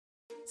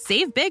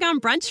Save big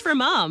on brunch for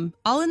mom,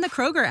 all in the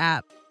Kroger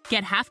app.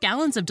 Get half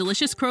gallons of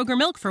delicious Kroger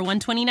milk for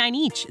 $1.29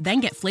 each. Then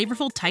get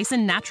flavorful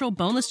Tyson natural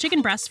boneless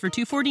chicken breasts for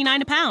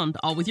 $2.49 a pound,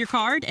 all with your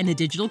card and a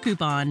digital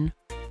coupon.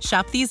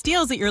 Shop these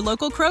deals at your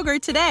local Kroger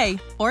today,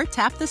 or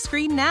tap the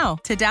screen now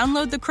to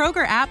download the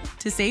Kroger app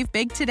to save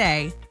big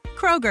today.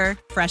 Kroger,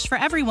 fresh for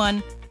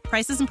everyone.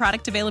 Prices and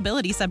product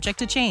availability subject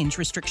to change.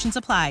 Restrictions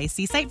apply.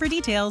 See site for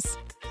details.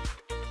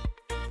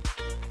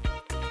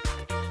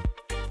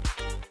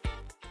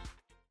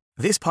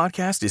 This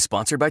podcast is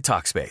sponsored by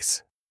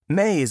Talkspace.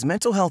 May is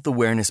Mental Health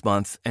Awareness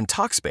Month, and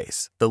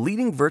Talkspace, the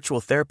leading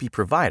virtual therapy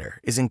provider,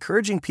 is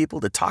encouraging people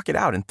to talk it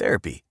out in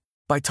therapy.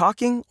 By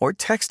talking or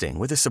texting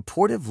with a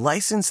supportive,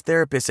 licensed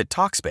therapist at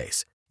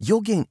Talkspace,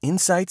 you'll gain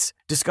insights,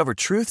 discover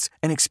truths,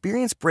 and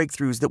experience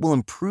breakthroughs that will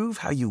improve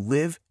how you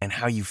live and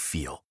how you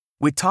feel.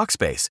 With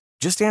Talkspace,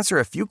 just answer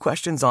a few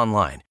questions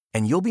online,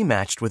 and you'll be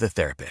matched with a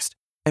therapist.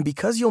 And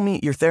because you'll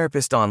meet your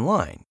therapist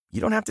online,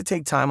 you don't have to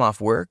take time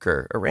off work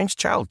or arrange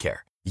childcare.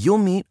 You'll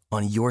meet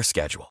on your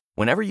schedule,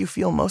 whenever you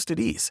feel most at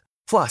ease.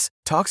 Plus,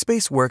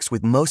 Talkspace works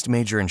with most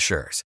major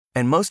insurers,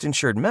 and most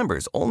insured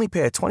members only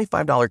pay a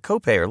 $25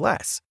 copay or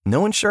less.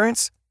 No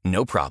insurance?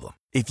 No problem.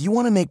 If you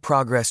want to make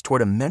progress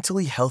toward a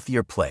mentally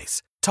healthier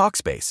place,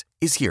 Talkspace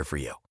is here for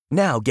you.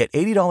 Now get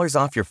 $80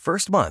 off your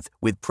first month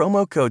with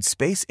promo code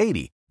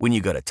SPACE80 when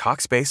you go to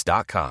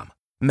Talkspace.com.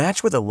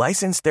 Match with a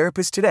licensed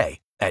therapist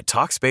today at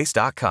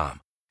Talkspace.com.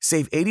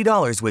 Save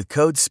 $80 with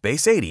code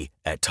SPACE80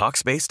 at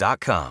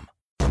Talkspace.com.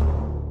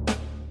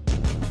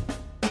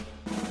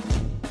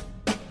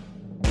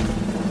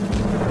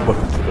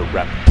 Welcome to the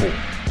Rap Report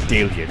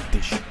Daily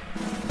Edition,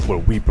 where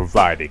we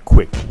provide a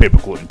quick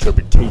biblical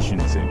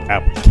interpretations and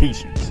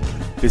applications.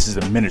 This is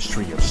a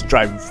ministry of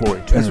striving for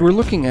eternity. As we're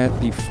looking at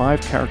the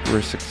 5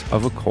 characteristics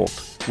of a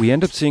cult, we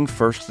end up seeing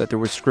first that there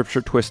was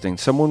scripture twisting.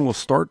 Someone will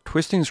start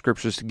twisting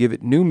scriptures to give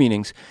it new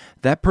meanings.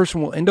 That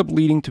person will end up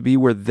leading to be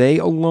where they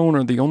alone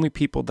are the only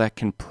people that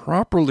can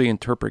properly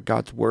interpret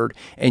God's word,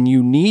 and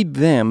you need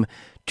them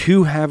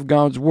to have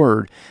God's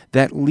word.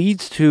 That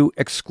leads to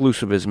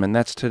exclusivism, and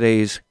that's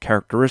today's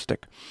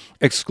characteristic.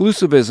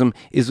 Exclusivism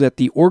is that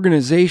the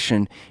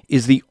organization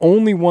is the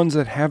only ones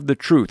that have the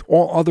truth.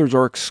 All others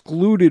are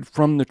excluded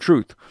from the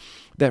truth.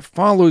 That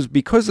follows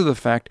because of the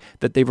fact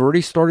that they've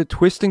already started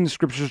twisting the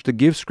scriptures to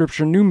give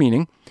scripture new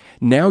meaning.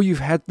 Now you've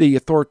had the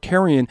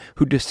authoritarian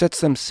who just sets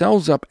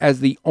themselves up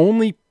as the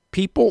only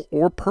people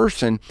or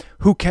person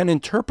who can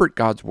interpret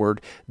God's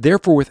word.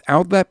 Therefore,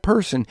 without that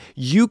person,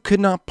 you could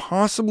not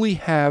possibly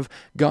have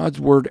God's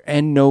word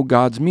and know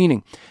God's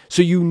meaning.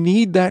 So you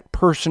need that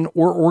person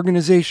or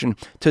organization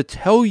to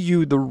tell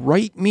you the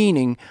right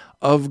meaning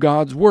of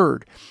God's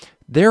word.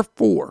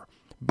 Therefore,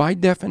 by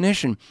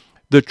definition,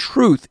 the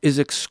truth is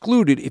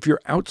excluded if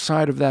you're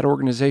outside of that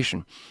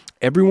organization.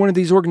 Every one of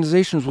these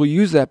organizations will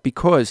use that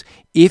because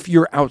if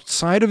you're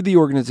outside of the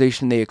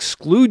organization, they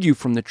exclude you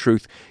from the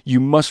truth. You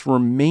must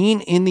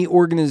remain in the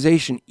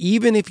organization,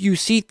 even if you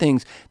see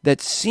things that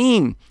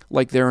seem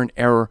like they're in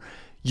error.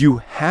 You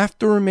have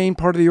to remain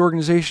part of the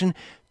organization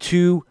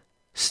to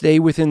stay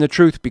within the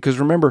truth, because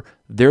remember,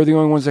 they're the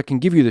only ones that can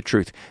give you the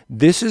truth.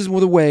 This is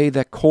the way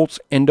that cults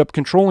end up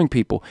controlling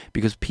people,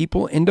 because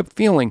people end up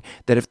feeling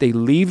that if they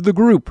leave the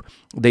group,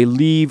 they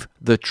leave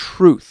the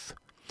truth.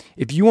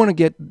 If you want to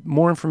get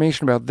more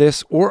information about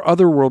this or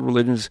other world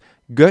religions,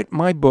 get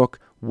my book,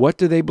 What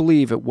Do They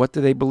Believe, at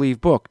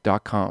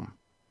whatdottheybelievebook.com.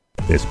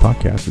 This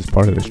podcast is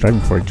part of the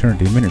Striving for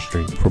Eternity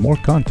ministry. For more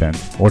content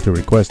or to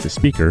request a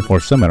speaker or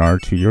seminar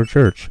to your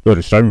church, go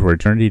to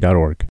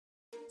strivingforeternity.org.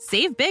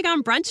 Save big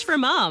on brunch for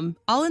mom,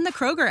 all in the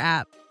Kroger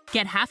app.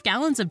 Get half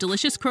gallons of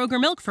delicious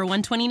Kroger milk for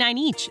 $1.29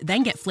 each.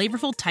 Then get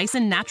flavorful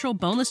Tyson natural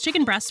boneless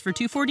chicken breasts for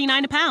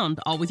 $2.49 a pound,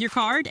 all with your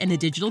card and a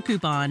digital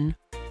coupon.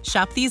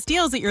 Shop these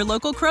deals at your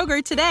local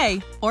Kroger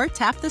today, or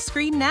tap the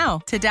screen now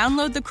to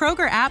download the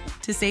Kroger app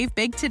to save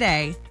big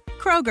today.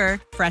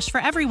 Kroger, fresh for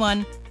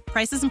everyone.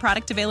 Prices and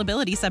product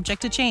availability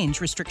subject to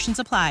change. Restrictions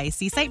apply.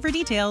 See site for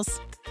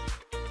details.